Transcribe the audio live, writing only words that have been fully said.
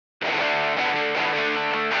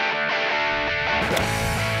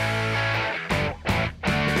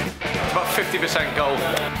50% golf,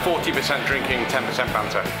 40% drinking, 10%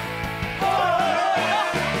 banter.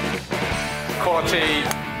 Quality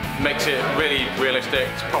makes it really realistic.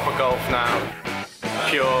 It's proper golf now.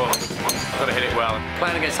 Pure. Got to hit it well.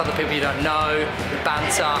 Playing against other people you don't know,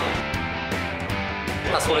 banter.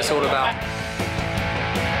 That's what it's all about.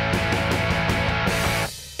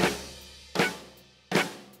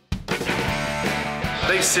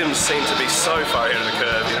 These sims seem to be so far ahead of the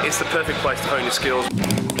curve. It's the perfect place to hone your skills.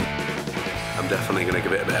 I'm definitely going to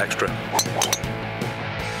give it a bit extra.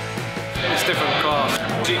 It's different class.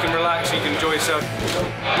 You can relax, you can enjoy yourself.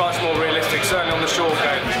 Much more realistic, certainly on the short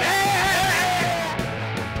game.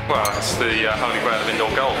 Well, it's the holy grail of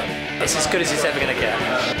indoor golf. It's as good as it's ever going to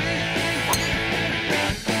get.